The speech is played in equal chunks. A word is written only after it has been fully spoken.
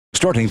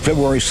Starting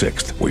February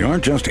 6th, we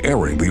aren't just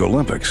airing the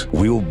Olympics,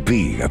 we'll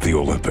be at the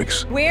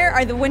Olympics. Where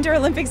are the Winter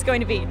Olympics going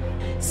to be?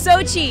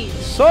 Sochi.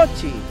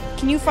 Sochi.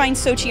 Can you find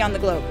Sochi on the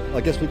globe?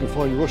 I guess we can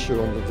find Russia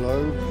on the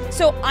globe.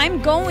 So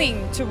I'm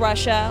going to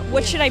Russia.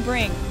 What should I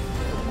bring?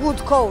 Good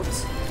coat.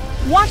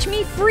 Watch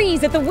me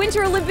freeze at the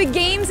Winter Olympic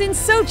Games in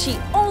Sochi,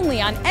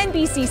 only on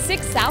NBC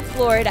 6 South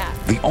Florida.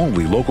 The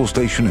only local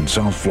station in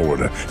South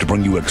Florida to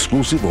bring you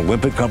exclusive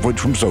Olympic coverage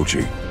from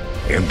Sochi.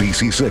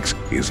 NBC 6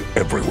 is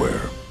everywhere.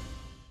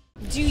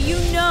 Do you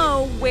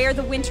know where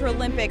the Winter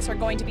Olympics are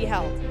going to be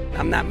held?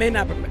 May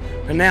not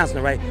pronouncing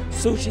it right.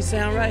 Sushi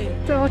sound right?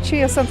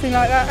 Sochi or something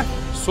like that.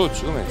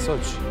 Sochi,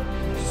 Sochi.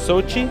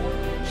 Sochi?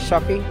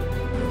 Sochi?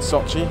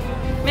 Sochi.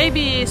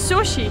 Maybe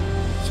sushi.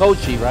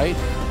 Sochi, right?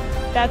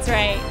 That's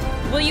right.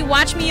 Will you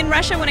watch me in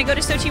Russia when I go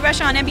to Sochi,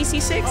 Russia on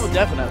NBC 6? Oh,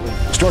 definitely.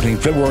 Starting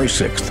February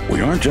 6th,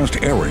 we aren't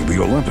just airing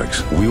the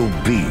Olympics, we'll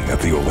be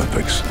at the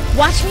Olympics.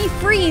 Watch me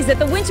freeze at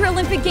the Winter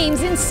Olympic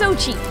Games in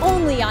Sochi,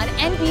 only on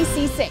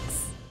NBC 6.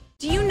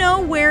 Do you know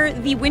where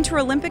the Winter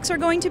Olympics are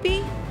going to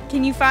be?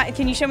 Can you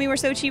show me where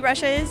Sochi,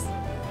 Russia is?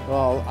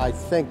 Well, I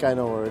think I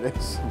know where it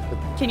is.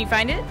 Can you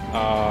find it?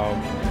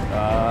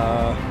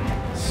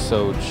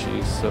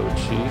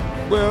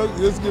 Sochi. Well,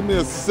 just give me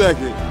a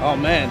second. Oh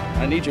man,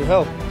 I need your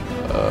help.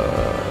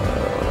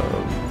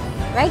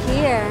 Right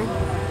here.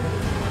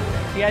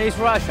 Here is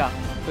Russia.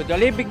 With the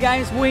Olympic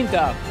Games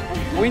winter.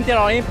 Winter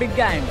Olympic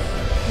Games.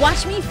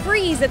 Watch me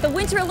freeze at the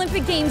Winter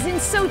Olympic Games in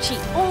Sochi,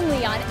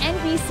 only on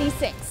NBC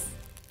 6.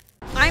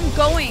 I'm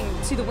going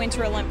to the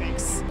Winter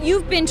Olympics.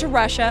 You've been to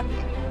Russia.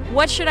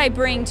 What should I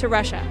bring to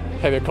Russia?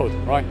 Heavy coat,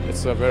 right?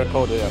 It's very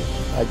cold there.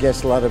 I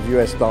guess a lot of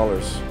US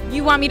dollars.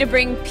 You want me to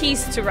bring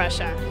peace to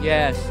Russia?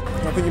 Yes.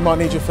 I think you might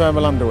need your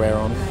thermal underwear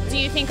on. Do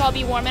you think I'll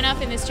be warm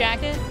enough in this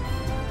jacket?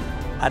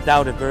 I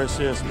doubt it very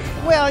seriously.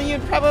 Well,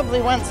 you'd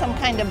probably want some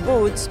kind of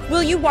boots.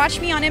 Will you watch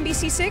me on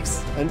NBC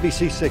 6?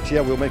 NBC 6, yeah,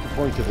 we'll make a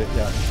point of it,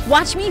 yeah.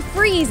 Watch me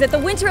freeze at the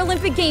Winter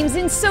Olympic Games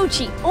in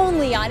Sochi,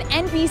 only on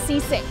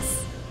NBC 6.